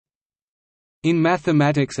In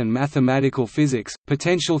mathematics and mathematical physics,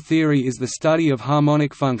 potential theory is the study of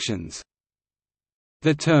harmonic functions.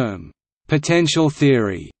 The term, "potential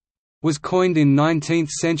theory", was coined in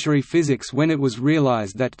 19th-century physics when it was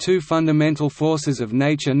realized that two fundamental forces of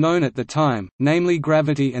nature known at the time, namely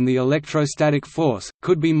gravity and the electrostatic force,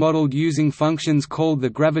 could be modeled using functions called the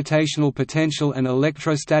gravitational potential and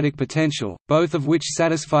electrostatic potential, both of which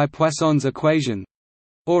satisfy Poisson's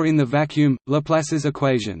equation—or in the vacuum, Laplace's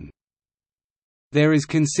equation. There is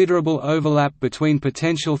considerable overlap between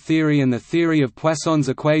potential theory and the theory of Poisson's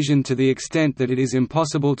equation to the extent that it is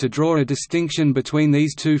impossible to draw a distinction between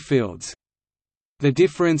these two fields. The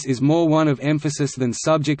difference is more one of emphasis than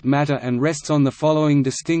subject matter and rests on the following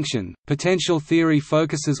distinction: potential theory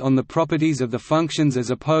focuses on the properties of the functions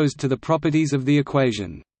as opposed to the properties of the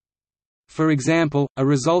equation. For example, a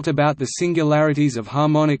result about the singularities of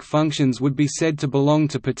harmonic functions would be said to belong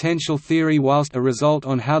to potential theory, whilst a result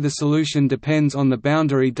on how the solution depends on the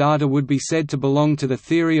boundary data would be said to belong to the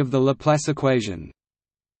theory of the Laplace equation.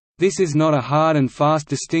 This is not a hard and fast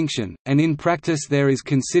distinction, and in practice there is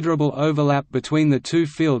considerable overlap between the two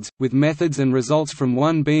fields, with methods and results from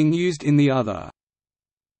one being used in the other.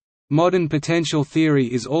 Modern potential theory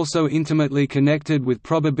is also intimately connected with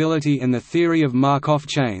probability and the theory of Markov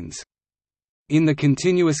chains. In the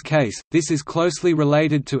continuous case, this is closely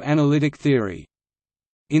related to analytic theory.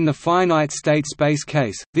 In the finite state space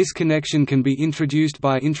case, this connection can be introduced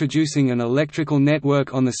by introducing an electrical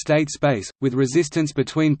network on the state space, with resistance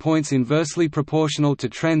between points inversely proportional to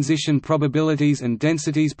transition probabilities and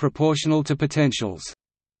densities proportional to potentials.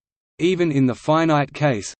 Even in the finite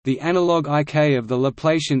case, the analog Ik of the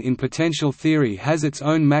Laplacian in potential theory has its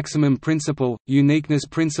own maximum principle, uniqueness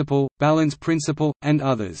principle, balance principle, and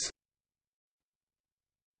others.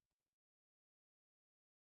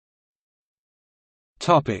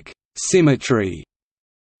 Symmetry.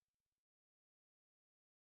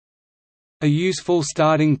 A useful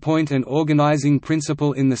starting point and organizing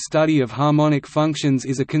principle in the study of harmonic functions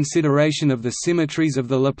is a consideration of the symmetries of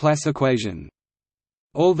the Laplace equation.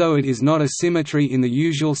 Although it is not a symmetry in the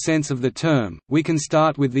usual sense of the term, we can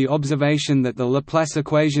start with the observation that the Laplace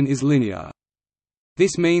equation is linear.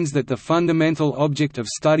 This means that the fundamental object of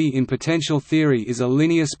study in potential theory is a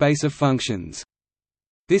linear space of functions.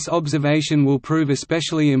 This observation will prove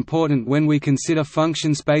especially important when we consider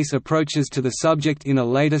function space approaches to the subject in a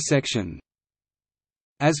later section.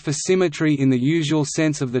 As for symmetry in the usual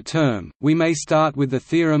sense of the term, we may start with the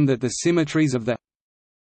theorem that the symmetries of the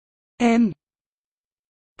n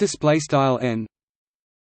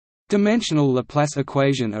dimensional Laplace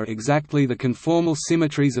equation are exactly the conformal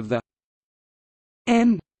symmetries of the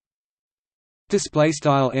n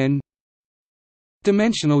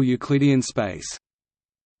dimensional Euclidean space.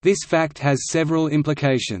 This fact has several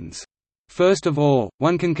implications. First of all,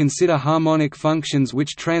 one can consider harmonic functions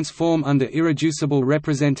which transform under irreducible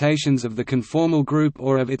representations of the conformal group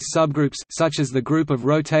or of its subgroups, such as the group of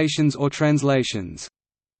rotations or translations.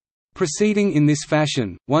 Proceeding in this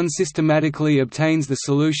fashion, one systematically obtains the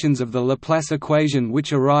solutions of the Laplace equation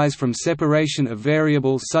which arise from separation of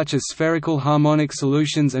variables such as spherical harmonic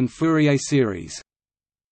solutions and Fourier series.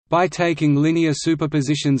 By taking linear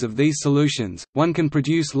superpositions of these solutions, one can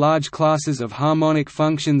produce large classes of harmonic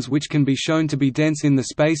functions which can be shown to be dense in the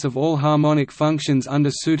space of all harmonic functions under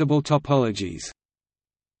suitable topologies.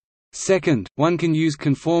 Second, one can use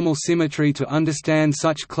conformal symmetry to understand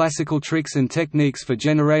such classical tricks and techniques for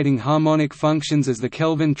generating harmonic functions as the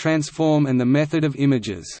Kelvin transform and the method of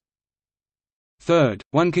images. Third,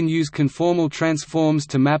 one can use conformal transforms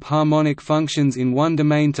to map harmonic functions in one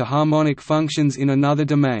domain to harmonic functions in another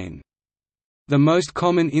domain. The most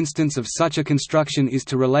common instance of such a construction is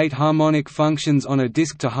to relate harmonic functions on a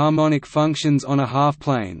disk to harmonic functions on a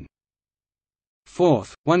half-plane.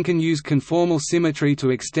 Fourth, one can use conformal symmetry to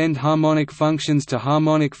extend harmonic functions to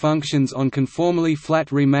harmonic functions on conformally flat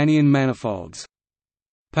Riemannian manifolds.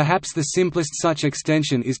 Perhaps the simplest such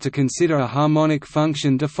extension is to consider a harmonic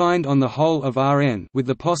function defined on the whole of Rn with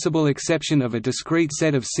the possible exception of a discrete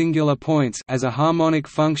set of singular points as a harmonic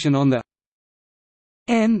function on the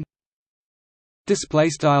n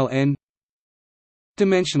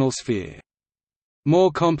dimensional sphere. More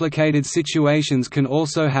complicated situations can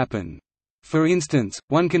also happen. For instance,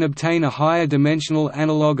 one can obtain a higher dimensional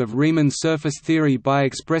analog of Riemann surface theory by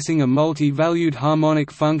expressing a multi-valued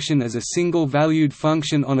harmonic function as a single-valued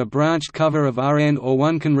function on a branched cover of Rn, or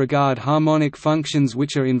one can regard harmonic functions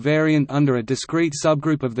which are invariant under a discrete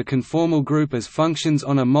subgroup of the conformal group as functions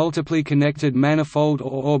on a multiply connected manifold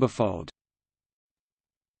or orbifold.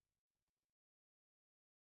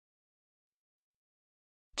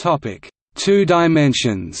 Two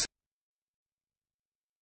dimensions.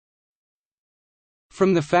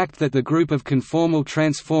 From the fact that the group of conformal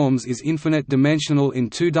transforms is infinite-dimensional in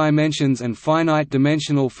 2 dimensions and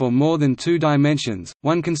finite-dimensional for more than 2 dimensions,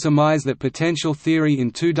 one can surmise that potential theory in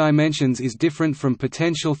 2 dimensions is different from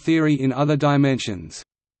potential theory in other dimensions.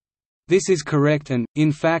 This is correct and,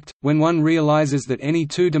 in fact, when one realizes that any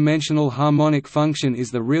 2-dimensional harmonic function is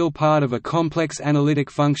the real part of a complex analytic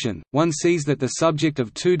function, one sees that the subject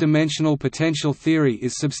of 2-dimensional potential theory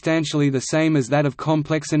is substantially the same as that of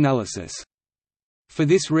complex analysis. For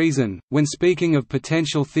this reason, when speaking of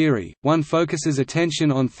potential theory, one focuses attention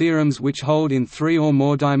on theorems which hold in 3 or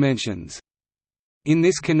more dimensions. In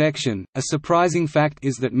this connection, a surprising fact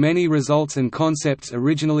is that many results and concepts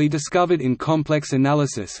originally discovered in complex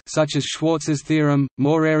analysis, such as Schwarz's theorem,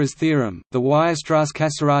 Morera's theorem, the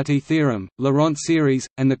Weierstrass-Casarati theorem, Laurent series,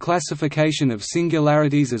 and the classification of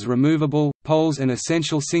singularities as removable, poles and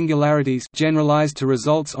essential singularities, generalized to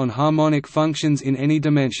results on harmonic functions in any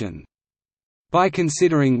dimension. By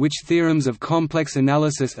considering which theorems of complex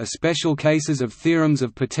analysis are special cases of theorems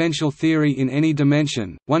of potential theory in any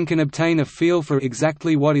dimension, one can obtain a feel for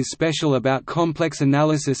exactly what is special about complex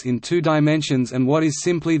analysis in 2 dimensions and what is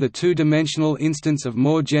simply the 2-dimensional instance of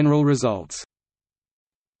more general results.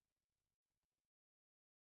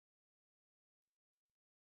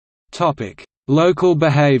 Local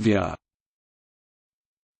behavior.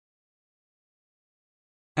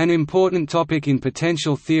 An important topic in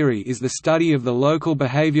potential theory is the study of the local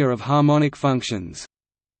behavior of harmonic functions.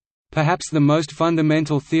 Perhaps the most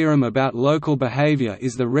fundamental theorem about local behavior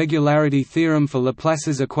is the regularity theorem for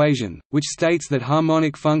Laplace's equation, which states that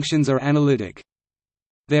harmonic functions are analytic.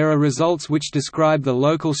 There are results which describe the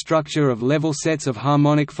local structure of level sets of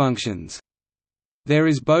harmonic functions. There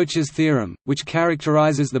is Boch's theorem, which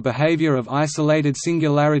characterizes the behavior of isolated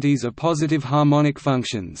singularities of positive harmonic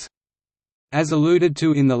functions. As alluded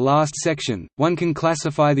to in the last section, one can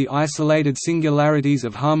classify the isolated singularities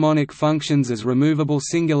of harmonic functions as removable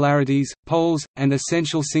singularities, poles, and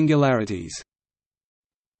essential singularities.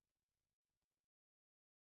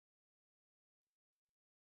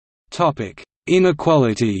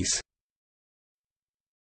 Inequalities.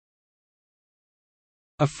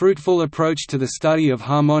 A fruitful approach to the study of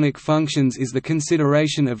harmonic functions is the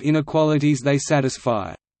consideration of inequalities they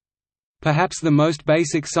satisfy. Perhaps the most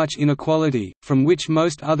basic such inequality, from which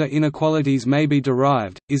most other inequalities may be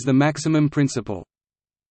derived, is the maximum principle.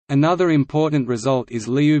 Another important result is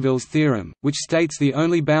Liouville's theorem, which states the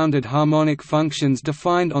only bounded harmonic functions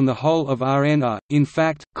defined on the whole of Rn are, in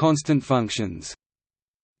fact, constant functions.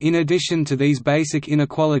 In addition to these basic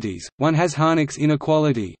inequalities, one has Harnack's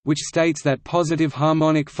inequality, which states that positive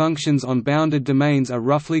harmonic functions on bounded domains are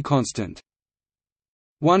roughly constant.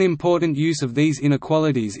 One important use of these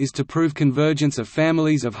inequalities is to prove convergence of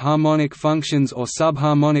families of harmonic functions or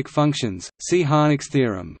subharmonic functions, see Harnack's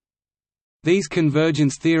theorem. These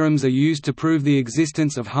convergence theorems are used to prove the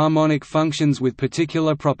existence of harmonic functions with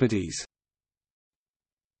particular properties.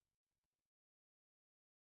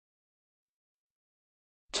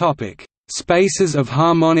 Spaces of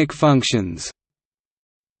harmonic functions.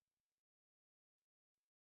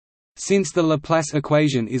 Since the Laplace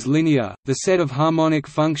equation is linear, the set of harmonic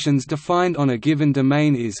functions defined on a given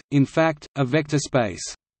domain is, in fact, a vector space.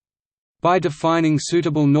 By defining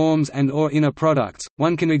suitable norms and/or inner products,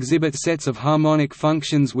 one can exhibit sets of harmonic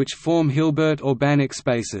functions which form Hilbert or Banach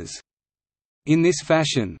spaces. In this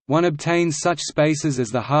fashion, one obtains such spaces as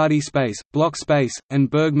the Hardy space, Bloch space, and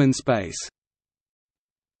Bergman space.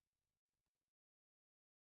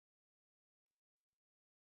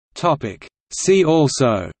 See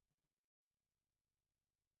also: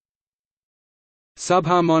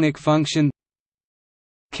 subharmonic function,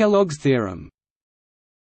 Kellogg's theorem.